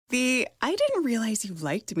The "I didn't realize you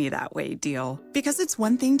liked me that way" deal. Because it's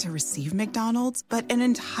one thing to receive McDonald's, but an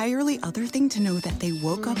entirely other thing to know that they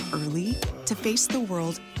woke up early to face the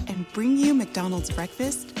world and bring you McDonald's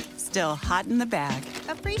breakfast still hot in the bag.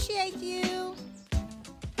 Appreciate you.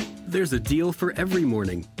 There's a deal for every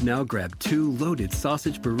morning. Now grab 2 loaded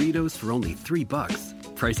sausage burritos for only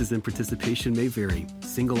 $3. Prices and participation may vary.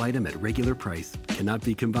 Single item at regular price. Cannot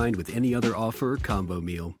be combined with any other offer or combo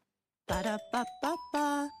meal.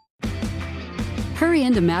 Ba-da-ba-ba-ba. Hurry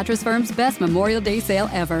into Mattress Firm's best Memorial Day sale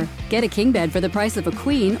ever. Get a king bed for the price of a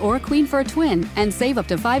queen or a queen for a twin and save up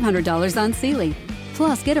to $500 on Sealy.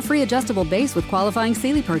 Plus, get a free adjustable base with qualifying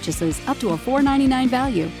Sealy purchases up to a $499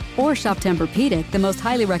 value. Or shop Tempur-Pedic, the most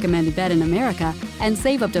highly recommended bed in America, and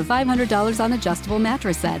save up to $500 on adjustable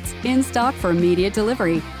mattress sets in stock for immediate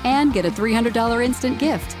delivery. And get a $300 instant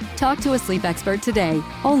gift. Talk to a sleep expert today,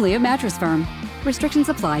 only at Mattress Firm. Restrictions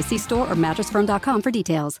apply. See store or mattressfirm.com for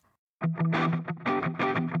details.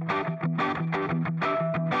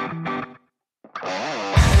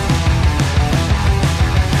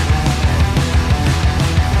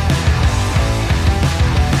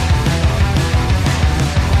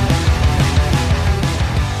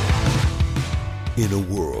 In a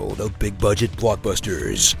world of big-budget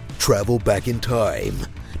blockbusters, travel back in time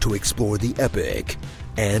to explore the epic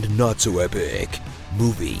and not-so-epic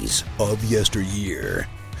movies of yesteryear.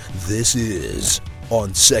 This is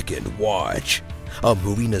On Second Watch, a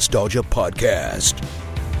movie nostalgia podcast.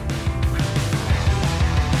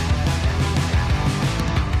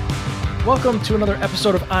 Welcome to another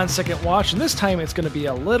episode of On Second Watch, and this time it's going to be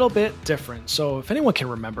a little bit different. So if anyone can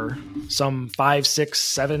remember, some 5, 6,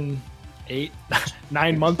 7, 8,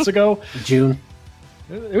 9 months ago, June.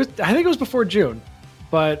 I think it was before June,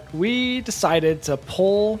 but we decided to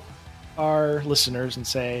poll our listeners and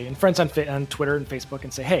say, and friends on Twitter and Facebook,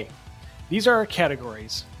 and say, hey, these are our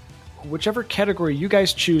categories. Whichever category you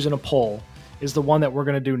guys choose in a poll is the one that we're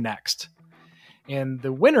going to do next. And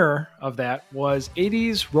the winner of that was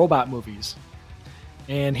 80s robot movies.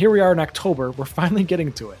 And here we are in October. We're finally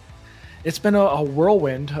getting to it. It's been a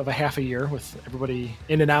whirlwind of a half a year with everybody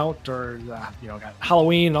in and out, or got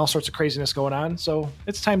Halloween and all sorts of craziness going on. So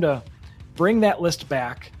it's time to bring that list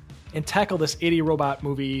back and tackle this 80 robot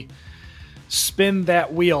movie spin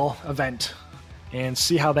that wheel event and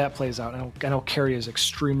see how that plays out. I know Carrie is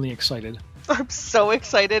extremely excited. I'm so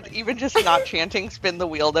excited. Even just not chanting "spin the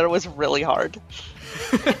wheel" there was really hard.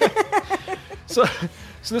 So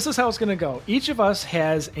this is how it's going to go. Each of us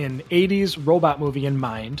has an 80s robot movie in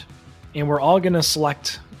mind, and we're all going to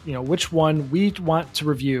select, which one we want to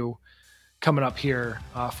review coming up here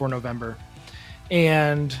for November.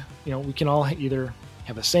 And, we can all either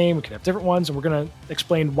have the same, we can have different ones, and we're going to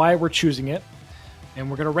explain why we're choosing it, and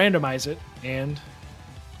we're going to randomize it, and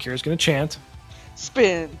Kira's going to chant,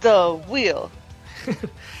 "Spin the wheel."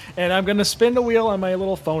 And I'm going to spin the wheel on my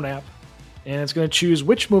little phone app, and it's going to choose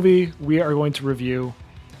which movie we are going to review.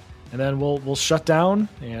 And then we'll shut down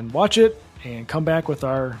and watch it and come back with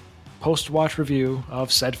our post-watch review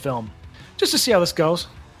of said film. Just to see how this goes.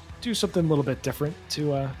 Do something a little bit different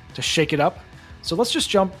to shake it up. So let's just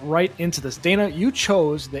jump right into this. Dana, you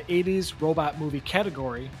chose the 80s robot movie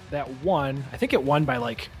category that won. I think it won by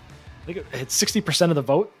I think it had 60% of the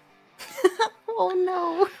vote. Oh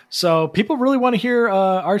no. So people really want to hear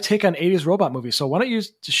our take on 80s robot movies. So why don't you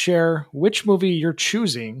share which movie you're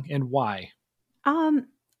choosing and why?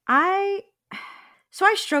 I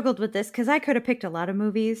struggled with this because I could have picked a lot of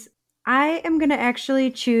movies. I am going to actually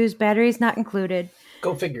choose Batteries Not Included.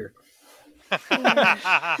 Go figure.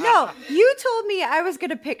 No, you told me I was going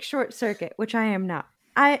to pick Short Circuit, which I am not.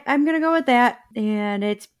 I'm going to go with that. And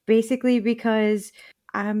it's basically because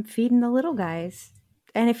I'm feeding the little guys.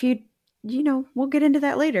 And if we'll get into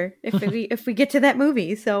that later if we get to that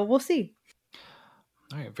movie. So we'll see.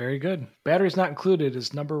 All right, very good. Batteries Not Included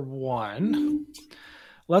is number 1.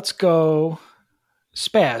 Let's go.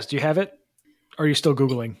 Spaz, do you have it? Or are you still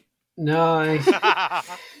Googling? No, I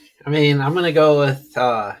mean, I'm going to go with,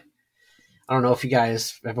 I don't know if you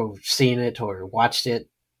guys have ever seen it or watched it.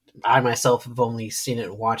 I myself have only seen it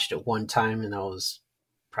and watched it one time, and that was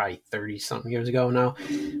probably 30-something years ago now.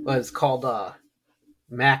 But it's called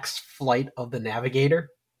Max Flight of the Navigator.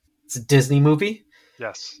 It's a Disney movie.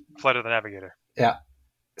 Yes, Flight of the Navigator. Yeah.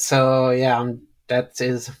 So, yeah, that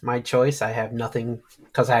is my choice. I have nothing,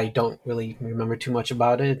 because I don't really remember too much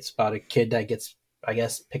about it. It's about a kid that gets, I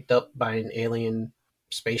guess, picked up by an alien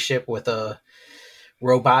spaceship with a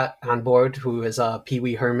robot on board who is Pee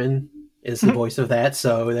Wee Herman is the voice of that.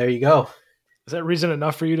 So there you go. Is that reason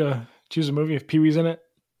enough for you to choose a movie if Pee Wee's in it?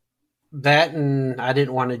 That, and I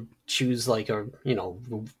didn't want to choose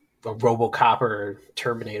a RoboCop or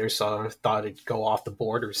Terminator, so I thought it'd go off the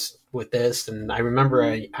borders with this. And I remember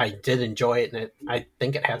I did enjoy it, and I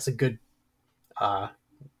think it has a good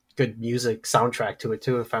music soundtrack to it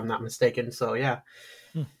too, if I'm not mistaken. So yeah,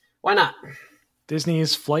 why not?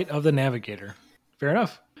 Disney's Flight of the Navigator. Fair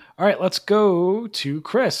enough. All right, let's go to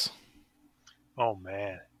Chris. Oh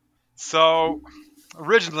man. So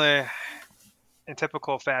originally, in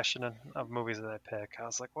typical fashion of movies that I pick, I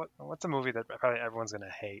was like, what's a movie that probably everyone's gonna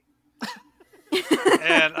hate?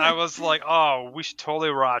 And I was like, oh, we should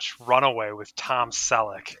totally watch Runaway with Tom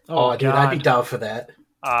Selleck. Oh, dude, I'd be down for that.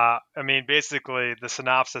 I mean, basically, the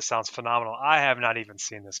synopsis sounds phenomenal. I have not even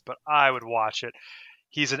seen this, but I would watch it.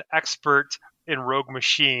 He's an expert in rogue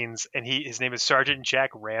machines, and his name is Sergeant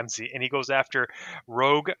Jack Ramsey, and he goes after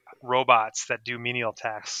rogue robots that do menial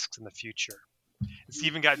tasks in the future. It's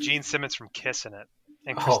even got Gene Simmons from Kiss in it,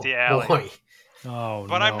 and Kirstie Alley. Boy. Oh,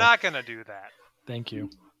 but no. I'm not going to do that. Thank you.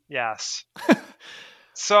 Yes.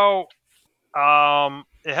 So,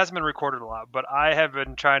 it hasn't been recorded a lot, but I have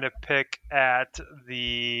been trying to pick at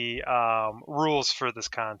the rules for this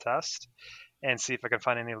contest and see if I can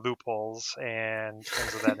find any loopholes and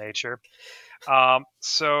things of that nature.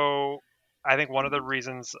 So I think one of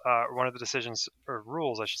the decisions or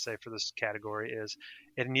rules, I should say, for this category is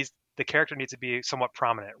the character needs to be somewhat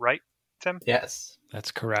prominent, right, Tim? Yes.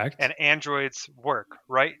 That's correct. And androids work,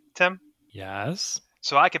 right, Tim? Yes.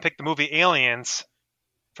 So I can pick the movie Aliens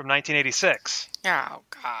from 1986. Oh,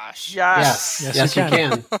 gosh. Yes. Yes, you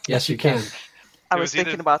can. Yes, you can. I was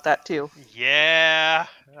thinking about that too. Yeah,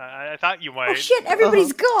 I thought you might. Oh shit!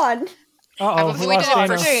 Everybody's gone. Uh-oh. I've avoided it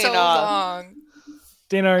for so long.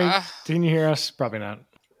 Dana, didn't you hear us? Probably not.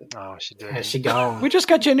 Oh, she did. Yeah, she gone. We just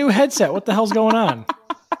got you a new headset. What the hell's going on?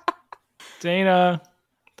 Dana,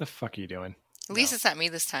 what the fuck are you doing? At least it's not me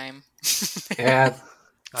this time. Yeah.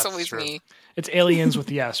 It's always true. me. It's Aliens with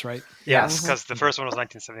the S, right? Yes, because the first one was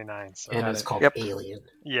 1979. So. And it's called Alien.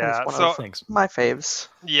 Yeah, One so of my faves.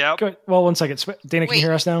 yeah, Good. Well, one second. Dana, can you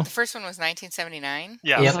hear us now? The first one was 1979?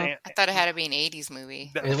 yeah. Yep. I thought it had to be an 80s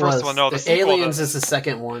movie. The It first was. one, no, the The sequel, Aliens is the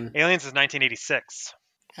second one. Aliens is 1986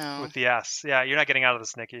 Oh, with the S. Yeah, you're not getting out of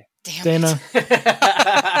this, Nikki. damn Dana.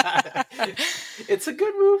 It's a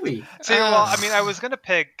good movie. See, well, I mean, I was gonna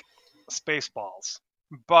pick Spaceballs,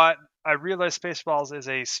 but I realized Spaceballs is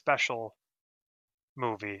a special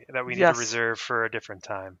movie that we need Yes. to reserve for a different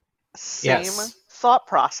time. Same Yes. thought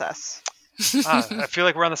process. I feel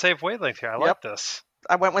like we're on the same wavelength here. I like Yep. this.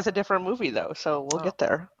 I went with a different movie though, so we'll get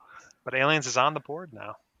there. But Aliens is on the board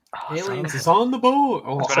now. Aliens is on the board.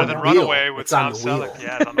 Oh, Better on than the Runaway wheel. with It's on Tom the wheel. Selleck.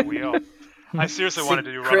 Yeah, it's on the wheel. I seriously wanted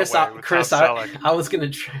to do Chris, Runaway with Chris, Tom Selleck. I was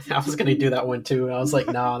gonna do that one too, and I was like,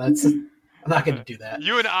 no, I'm not gonna do that.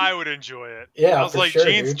 You and I would enjoy it. Yeah, I was for like, sure,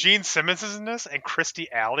 Gene dude. Simmons is in this, and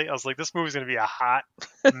Kirstie Alley. I was like, this movie's gonna be a hot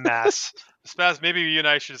mess. Spaz, maybe you and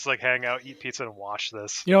I should just like hang out, eat pizza, and watch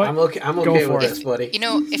this. You know what? I'm okay. I'm Go okay for with it. this, buddy. You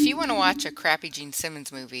know, if you want to watch a crappy Gene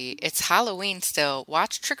Simmons movie, it's Halloween still.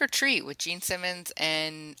 Watch Trick or Treat with Gene Simmons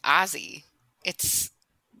and Ozzy. It's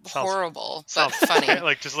horrible, but funny.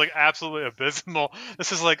 Like just like absolutely abysmal.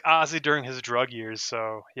 This is like Ozzy during his drug years.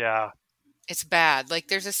 So yeah. It's bad. Like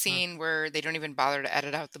there's a scene where they don't even bother to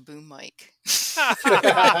edit out the boom mic.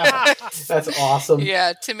 That's awesome.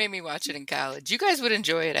 Yeah, Tim made me watch it in college. You guys would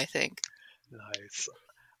enjoy it, I think. Nice.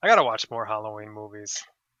 I gotta watch more Halloween movies.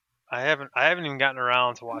 I haven't even gotten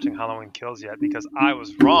around to watching Halloween Kills yet because I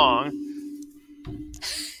was wrong.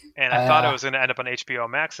 And I thought it was going to end up on HBO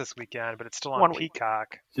Max this weekend, but it's still on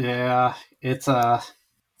Peacock. Yeah, it's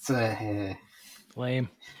Lame.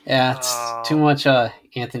 yeah, it's too much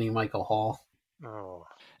Anthony Michael Hall. Oh.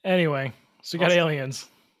 Anyway, so you got Aliens.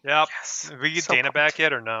 Yep. Did we get Dana back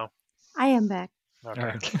yet or no? I am back. Okay. All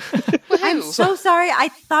right. I'm so sorry. I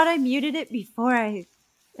thought I muted it before I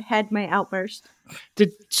had my outburst.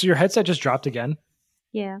 So your headset just dropped again?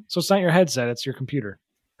 Yeah, So it's not your headset, it's your computer.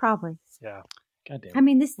 probably. Yeah. God damn it. I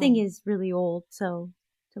mean, this thing is really old, so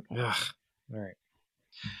it's okay. Ugh.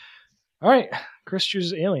 All right. Chris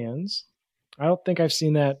chooses Aliens. I don't think I've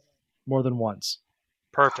seen that more than once.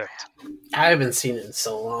 Perfect. I haven't seen it in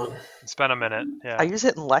so long. It's been a minute. Yeah. I use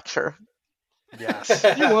it in lecture. Yes.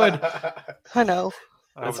 You would. I know.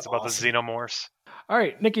 I hope it's about the Xenomorphs. All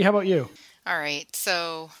right, Nikki, how about you? All right,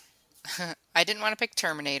 so I didn't want to pick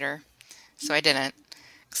Terminator, so I didn't,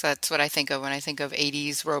 because that's what I think of when I think of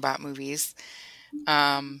 80s robot movies. So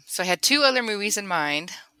I had two other movies in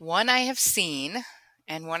mind. One I have seen,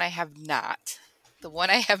 and one I have not. The one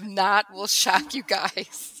I have not will shock you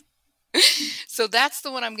guys. So that's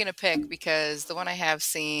the one I'm going to pick, because the one I have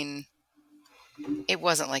seen, it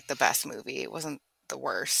wasn't like the best movie. It wasn't the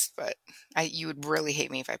worst, but you would really hate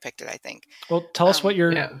me if I picked it, I think. Well, tell us what your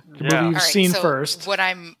movie All you've right, seen so first. What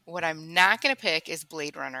I'm not going to pick is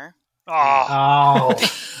Blade Runner. Oh.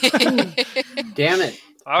 Damn it.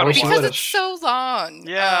 Because it's so long.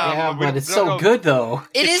 Yeah, but it's so good, though.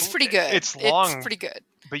 It is pretty good. It's long. It's pretty good.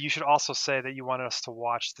 But you should also say that you want us to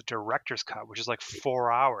watch the director's cut, which is like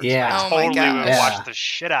 4 hours. Yeah. I Oh my totally would gosh. watch the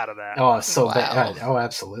shit out of that. Oh, it's so Wow. bad. Oh,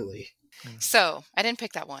 absolutely. So I didn't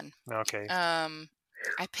pick that one. Okay.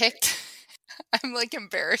 I picked. I'm like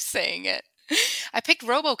embarrassed saying it. I picked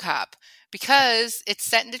RoboCop because it's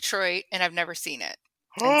set in Detroit and I've never seen it.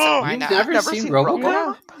 And so why You've not? never seen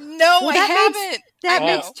RoboCop? No, Well, I that haven't. That I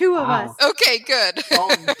makes know. two of Wow. us. Okay, good.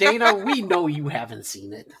 Oh, Dana, we know you haven't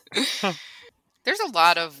seen it. There's a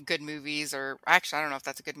lot of good movies, or actually, I don't know if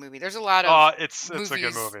that's a good movie. There's a lot of. It's a good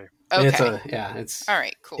movies. movie. Okay. It's all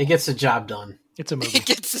right. Cool. It gets the job done. It's a movie. It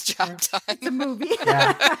gets the job done. It's a movie.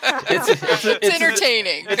 Yeah. It's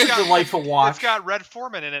entertaining. It's a delightful watch. It's got Red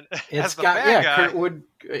Foreman in it It's as the got bad guy. Kurtwood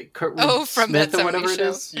Oh, from Smith that or whatever 70s it show.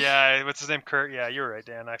 is. Yeah, what's his name? Kurt. Yeah, you're right,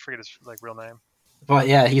 Dan. I forget his real name. But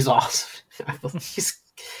yeah, he's awesome.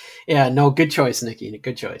 Good choice, Nikki.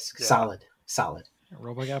 Good choice. Yeah. Solid.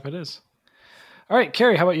 RoboCop it is. All right,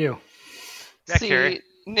 Carrie, how about you? Yeah, See, Carrie.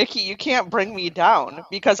 Nikki, you can't bring me down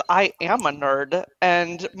because I am a nerd,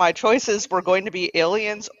 and my choices were going to be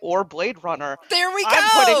Aliens or Blade Runner. There we go.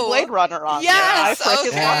 I'm putting Blade Runner on. Yes, there. I freaking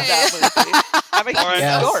okay. love that movie. I'm a huge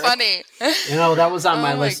Yes. So dork. funny. You know, that was on Oh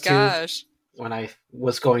my my list gosh. too. When I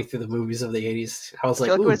was going through the movies of the 80s, I was I like,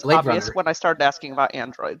 feel like it ooh, was Blade obvious Runner. when I started asking about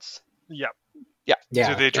androids. Yep. Yeah.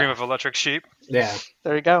 Do they dream of electric sheep? Yeah.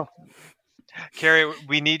 There you go. Carrie,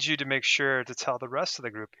 we need you to make sure to tell the rest of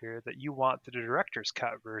the group here that you want the director's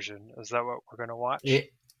cut version. Is that what we're going to watch? Yeah.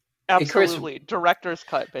 Hey, Chris, Absolutely. Director's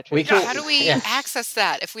cut, bitches. we can- How do we Yeah. access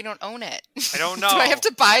that if we don't own it? I don't know. Do I have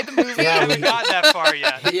to buy the movie? I Yeah, haven't gotten that far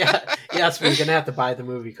yet. Yes, we're gonna have to buy the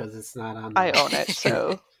movie because it's not on. I own it,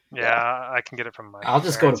 so Yeah, I can get it from my I'll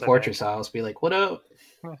just go to parents, I Portrait's house, be like, "What up?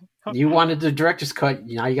 You wanted the director's cut.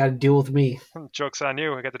 Now you got to deal with me." think. Joke's on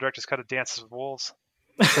you. I got the director's cut of Dances with Wolves.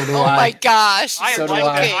 So do Oh I. my gosh. I So do You're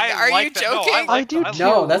I. joking. Are you like that. No, joking? I do like- too.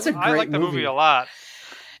 No, that's a I great like the movie movie. a lot.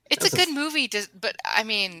 It's a good movie, but I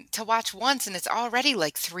mean, to watch once and it's already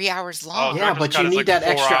like 3 hours long. Yeah, Director's but cut you is need like that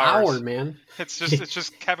 4 extra hours. hour, man. It's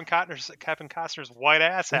just Kevin Costner's white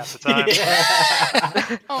ass half the time.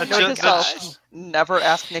 Yeah. Oh That's my note just- to gosh. self, never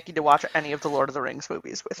ask Nikki to watch any of the Lord of the Rings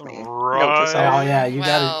movies with me. Right. Note to self. Oh yeah, you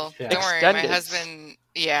Well, got to. don't worry. My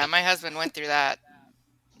Extended. husband went through that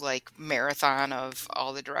like marathon of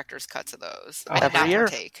all the director's cuts of those. I Oh, did every not year.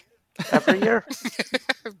 partake. Every year.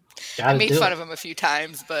 I made fun of him a few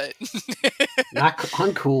times, but Not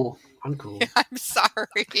uncool. I'm sorry.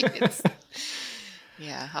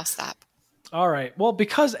 Yeah, I'll stop. All right. Well,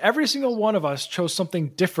 because every single one of us chose something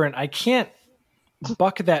different, I can't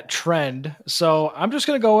buck that trend. So I'm just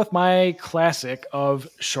going to go with my classic of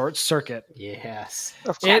Short Circuit. Yes.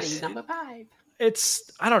 Of It's, Number 5.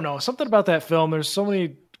 I don't know, something about that film. There's so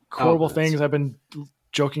many horrible that's- things I've been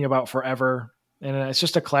joking about forever. And it's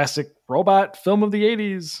just a classic robot film of the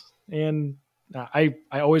 80s. And I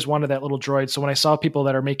always wanted that little droid. So when I saw people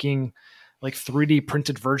that are making like 3D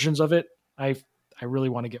printed versions of it, I really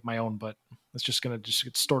want to get my own, but it's just going to just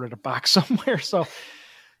get stored in a box somewhere. So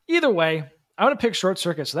either way, I want to pick Short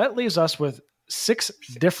Circuit. So that leaves us with six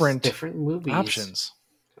different movies options.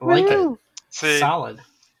 I like it. Woo! See, Solid.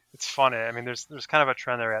 it's funny. I mean, there's kind of a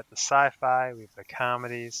trend there at the sci-fi. We have the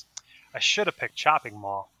comedies. I should have picked Chopping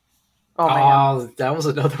Mall. Oh man. Oh, that was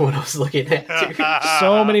another one I was looking at. Too.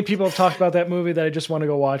 So many people have talked about that movie that I just want to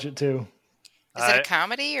go watch it too. Is it a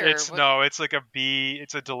comedy or It's what? no, it's like a B.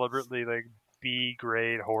 It's a deliberately like B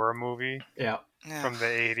grade horror movie Yeah. No. from the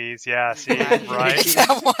 80s. Yeah, see, I didn't right? pick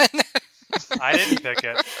that one. I didn't pick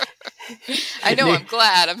it. I know. I'm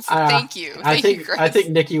glad. Thank you. Thank you, Chris. I think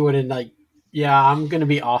Nikki would have like, yeah, I'm gonna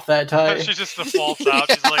be off that time. She just defaults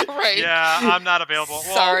out. She's like, Right. yeah, I'm not available.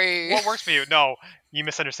 Well, Sorry. what works for you? No, you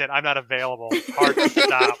misunderstand. I'm not available. Hard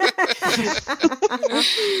stop.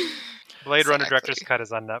 Blade Runner Exactly. Director's Cut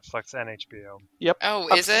is on Netflix and HBO. Yep. Oh,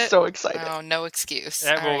 I'm is it? so excited. Oh, no excuse.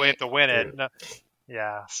 Yeah, well, All we have right. to win it. No,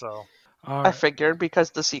 yeah, so All I right. figured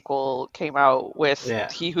because the sequel came out with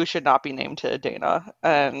Yeah. He Who Should Not Be Named to Dana,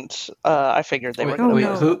 and I figured they were Wait, going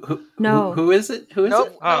to wait, win. No. who is it? Who is Nope,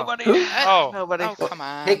 it? Oh. nobody. Who? Oh. Nobody. Oh, come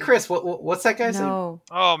on. Hey, Chris, what's that guy's name? No.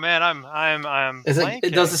 oh man, I'm Is it?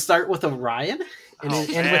 blanking. Does it start with a Ryan and, Oh, and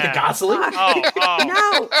with a man. Gosling? Oh,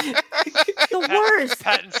 No. The worst.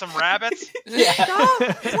 petting some rabbits. Yeah.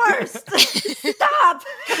 Stop. Worst. Stop.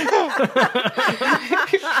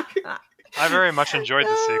 I very much enjoed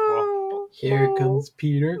the sequel. Here comes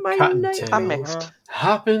Peter My Cottontail. I'm mixed.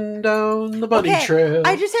 hopping down the bunny Okay, trail.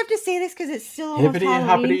 I just have to say this because it's still almost Hippity Halloween.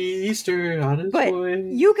 hoppity Easter on its But way.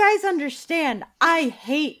 you guys understand, I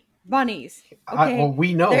hate bunnies. Okay? Well,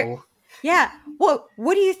 we know. Yeah. Well,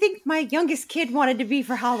 what do you think my youngest kid wanted to be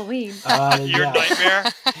for Halloween? Your nightmare.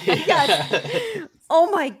 Yes. Oh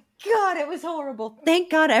my God, it was horrible.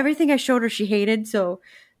 Thank God everything I showed her she hated, so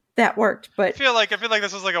that worked. I But feel like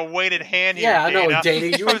this was like a weighted hand here. Yeah, I know, Dana.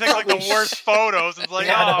 Dana, you I was taking like the probably worst photos. And it's like,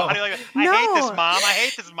 Yeah, I know. how do you like it? I No. hate this, mom. I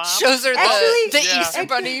hate this, mom. Shows her Actually- the Yeah. Easter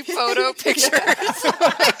Bunny photo pictures.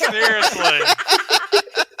 Seriously.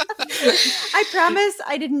 I promise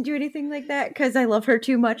I didn't do anything like that because I love her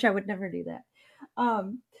too much. I would never do that.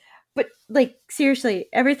 But like seriously,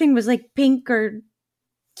 everything was like pink or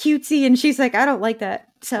cutesy, and she's like, I don't like that.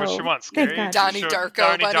 So What she wants, thank Scary? God. Donnie Sure, Darko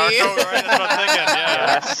Donnie bunny. Darko, right? That's what I'm thinking.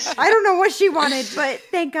 Yeah. I don't know what she wanted, but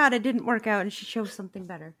thank God it didn't work out, and she chose something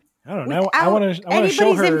better. I don't know. Without I want to show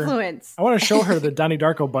anybody's her. influence. I want to show her the Donnie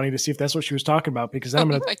Darko bunny to see if that's what she was talking about, because then Oh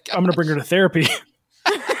my I'm gonna bring her to therapy.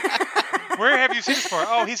 Where have you seen this for?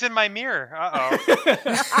 Oh, he's in my mirror. Uh-oh.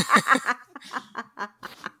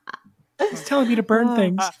 He's telling me to burn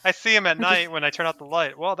things. I see him at night when I turn out the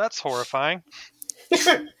light. Well, that's horrifying.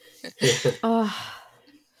 Oh,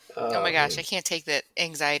 Oh my gosh, I can't take that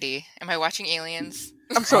anxiety. Am I watching Aliens?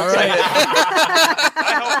 I'm so All excited.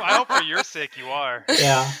 I hope for your sake you are.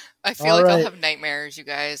 Yeah. I feel All like right. I'll have nightmares, you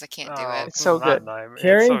guys. I can't do it. It's so not good. nightmare.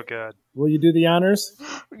 Carrie? It's so good. Will you do the honors?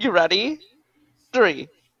 You ready? 3,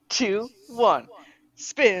 2, 1.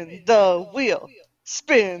 Spin the wheel.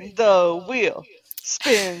 Spin the wheel.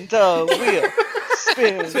 Spin the wheel.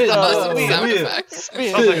 Spin Spin the Awesome the sound wheel. effects.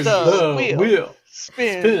 Spin Spin the wheel.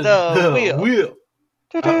 Spin the wheel.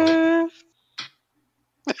 Ta-da.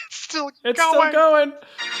 It's still It's going. still going.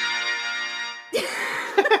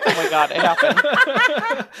 Oh my God, it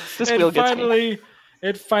happened. This And wheel gets me.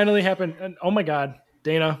 It finally happened. And oh my God,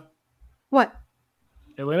 Dana, what?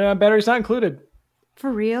 Elena battery's not included.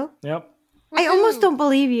 For real? Yep, I almost don't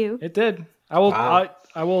believe you. it did. I will. Wow.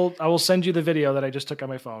 I will send you the video that I just took on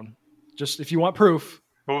my phone. Just if you want proof.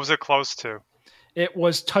 What was it close to? It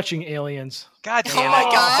was touching aliens. God damn Oh my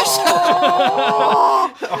it. gosh.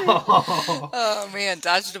 Oh man,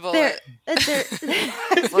 dodged a bullet.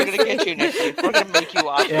 We're gonna get you, Nikki. We're gonna make you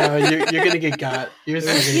watch. Yeah, you're gonna get got. You're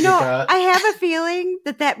gonna You get know, got. I have a feeling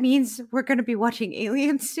that means we're going to be watching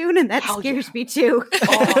Aliens soon, and that Hell scares me too.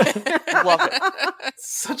 Oh, love it.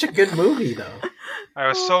 Such a good movie, though. I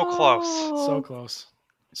was so close. So close.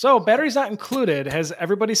 So battery's not included. Has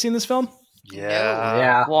everybody seen this film? Yeah.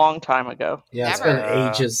 Yeah, Long time ago. yeah. It's Never. been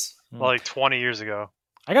ages. Like 20 years ago.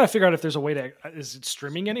 I gotta figure out if there's a way to. Is it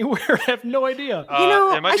streaming anywhere? I have no idea.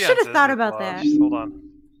 know, it might I be on should have thought Disney about Plus. that. Hold on.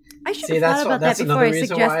 I should See, have that's thought about that that's before another I reason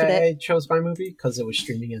suggested why it. I chose my movie, because it was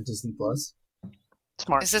streaming on Disney Plus.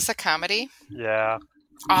 Smart. Is this a comedy? Yeah.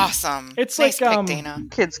 Awesome. It's nice like, pick, Dana.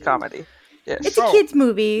 Kids comedy. Yes. It's a kids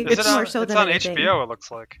movie. Is It's it more on, so it's than on anything. HBO, it looks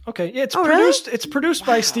like. Okay, yeah, it's Oh, really? produced. It's produced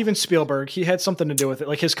by Steven Spielberg. He had something to do with it,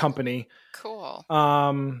 like his company. Cool.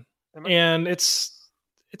 And it's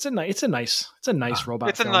a nice robot.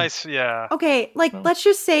 It's a film. nice, yeah. Okay, like let's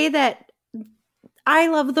just say that I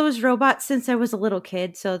love those robots since I was a little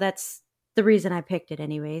kid, so that's the reason I picked it,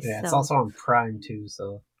 anyways. Yeah, it's so. also on Prime too,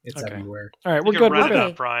 so it's Okay. everywhere. All right, You we're can good. rent We're it good.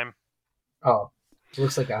 on Prime. Oh, it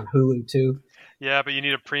looks like on Hulu too. Yeah, but you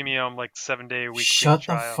need a premium, like 7-day a week Shut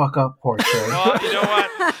free the trial. fuck up, Portrait. Well, you know what?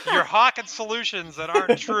 You're hawking solutions that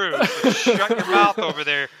aren't true. So shut your mouth over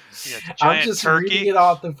there, you I'm giant just turkey. reading it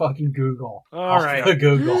off the fucking Google. All Off right. the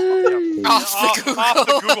Google. Off the Off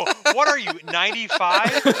the Google. What are you,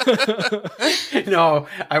 95? No,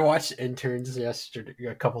 I watched Interns yesterday,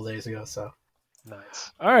 a couple days ago. So Nice.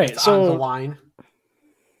 All right, it's on the so line.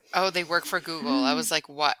 Oh, they work for Google. I was like,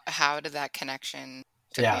 what? How did that connection?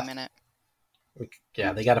 Took me Yeah. a minute.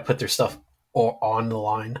 Yeah, they got to put their stuff on the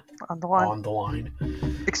line. On the line. On the line.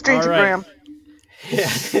 Exchangeogram.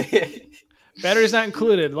 Yeah. battery's not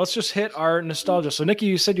included. Let's just hit our nostalgia. So, Nikki,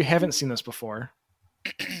 you said you haven't seen this before.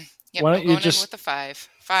 Yep, Why don't I'm you going just- in with a 5.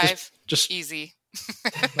 5. Just Easy.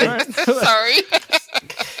 all right. Sorry.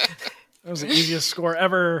 That was the easiest score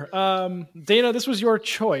ever. Dana, this was your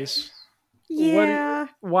choice. Yeah.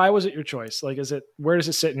 Why was it your choice? Like, where does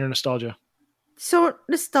it sit in your nostalgia? So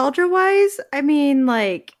nostalgia wise, I mean,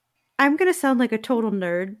 like, I'm gonna sound like a total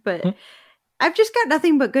nerd, but I've just got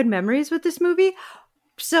nothing but good memories with this movie.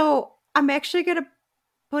 So I'm actually gonna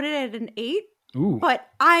put it at an 8. Ooh. But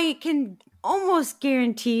I can almost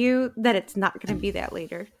guarantee you that it's not gonna be that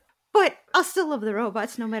later. But I'll still love the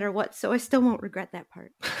robots no matter what, so I still won't regret that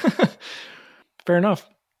part. Fair enough.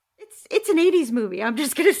 It's an 80s movie. I'm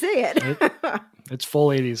just gonna say it. It's full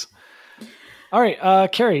 80s. All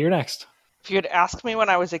right, Carrie, you're next. If you had asked me when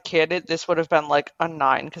I was a kid, this would have been like a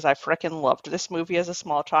 9 because I frickin' loved this movie as a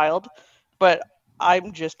small child. But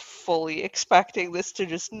I'm just fully expecting this to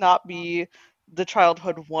just not be the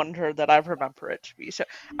childhood wonder that I remember it to be. So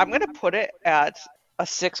I'm going to put it at a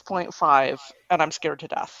 6.5, and I'm scared to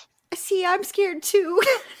death. See, I'm scared too.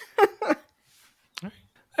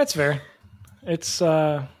 That's fair. It's,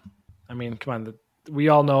 I mean, come on. We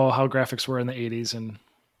all know how graphics were in the 80s, and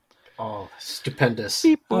oh, stupendous.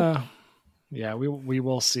 Yeah, we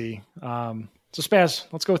will see. So Spaz,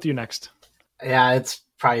 let's go with you next. Yeah, it's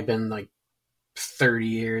probably been like 30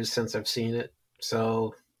 years since I've seen it,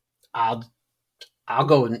 so I'll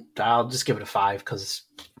just give it a 5 because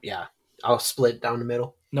I'll split down the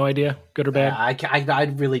middle. No idea, good or bad? I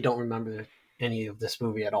really don't remember any of this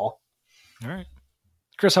movie at all. All right,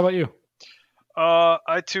 Chris, how about you?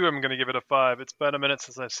 I too am going to give it a 5. It's been a minute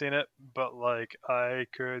since I've seen it, but like I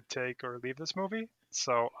could take or leave this movie,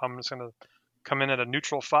 so I'm just going to come in at a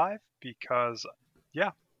neutral 5 because,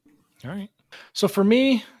 yeah. All right. So for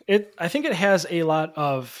me, I think it has a lot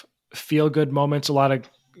of feel good moments, a lot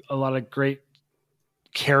of great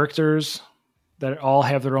characters that all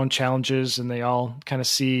have their own challenges, and they all kind of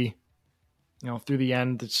see, through the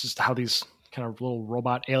end. It's just how these kind of little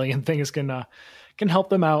robot alien things can help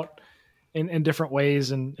them out in different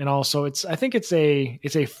ways, and also I think it's a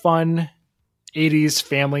fun 80s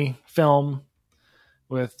family film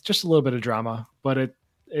with just a little bit of drama, but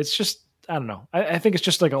it's just, I don't know. I think it's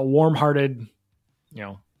just like a warm-hearted,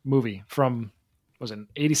 movie from, was it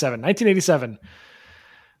 1987.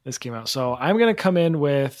 This came out. So I'm going to come in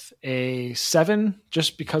with a 7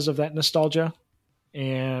 just because of that nostalgia.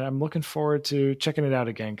 And I'm looking forward to checking it out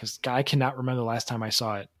again because I cannot remember the last time I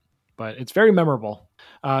saw it, but it's very memorable.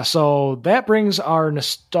 So that brings our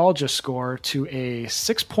nostalgia score to a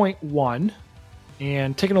 6.1.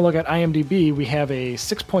 And taking a look at IMDb, we have a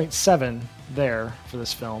 6.7 there for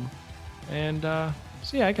this film. And so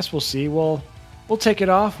yeah, I guess we'll see. We'll take it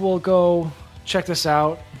off. We'll go check this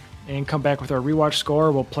out and come back with our rewatch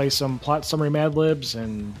score. We'll play some plot summary Mad Libs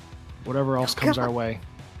and whatever else comes our way.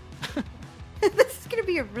 This is going to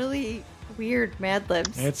be a really weird Mad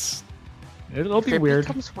Libs. It'll be weird.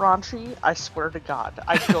 If it becomes raunchy, I swear to God,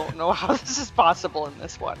 I don't know how this is possible in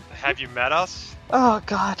this one. Have you met us? Oh,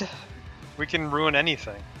 God. We can ruin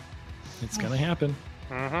anything. It's going to happen.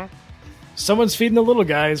 Mm-hmm. Someone's feeding the little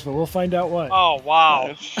guys, but we'll find out what. Oh,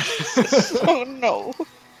 wow. Oh, no.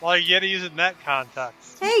 Well, you gotta use it in that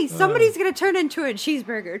context. Hey, somebody's going to turn into a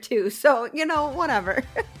cheeseburger, too. So, whatever.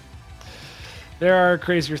 There are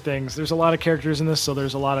crazier things. There's a lot of characters in this, so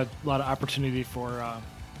there's a lot of opportunity for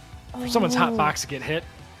someone's hot box to get hit.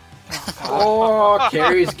 Oh,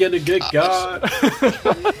 Carrie's gonna get got.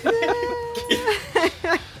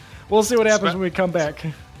 We'll see what happens when we come back.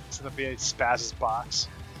 It's gonna be a Spaz's box.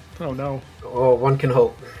 Oh no. Oh, one can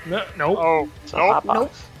hope. No. Oh,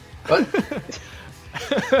 Nope. What?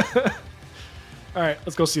 All right,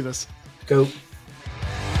 let's go see this. Go.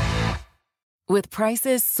 With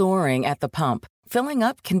prices soaring at the pump, filling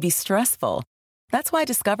up can be stressful. That's why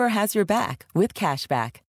Discover has your back with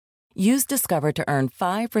cashback. Use Discover to earn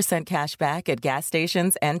 5% cash back at gas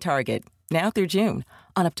stations and Target, now through June,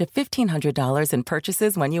 on up to $1,500 in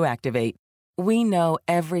purchases when you activate. We know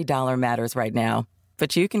every dollar matters right now,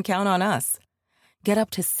 but you can count on us. Get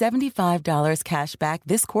up to $75 cash back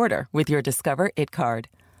this quarter with your Discover It card.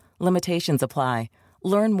 Limitations apply.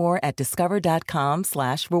 Learn more at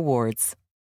discover.com/rewards.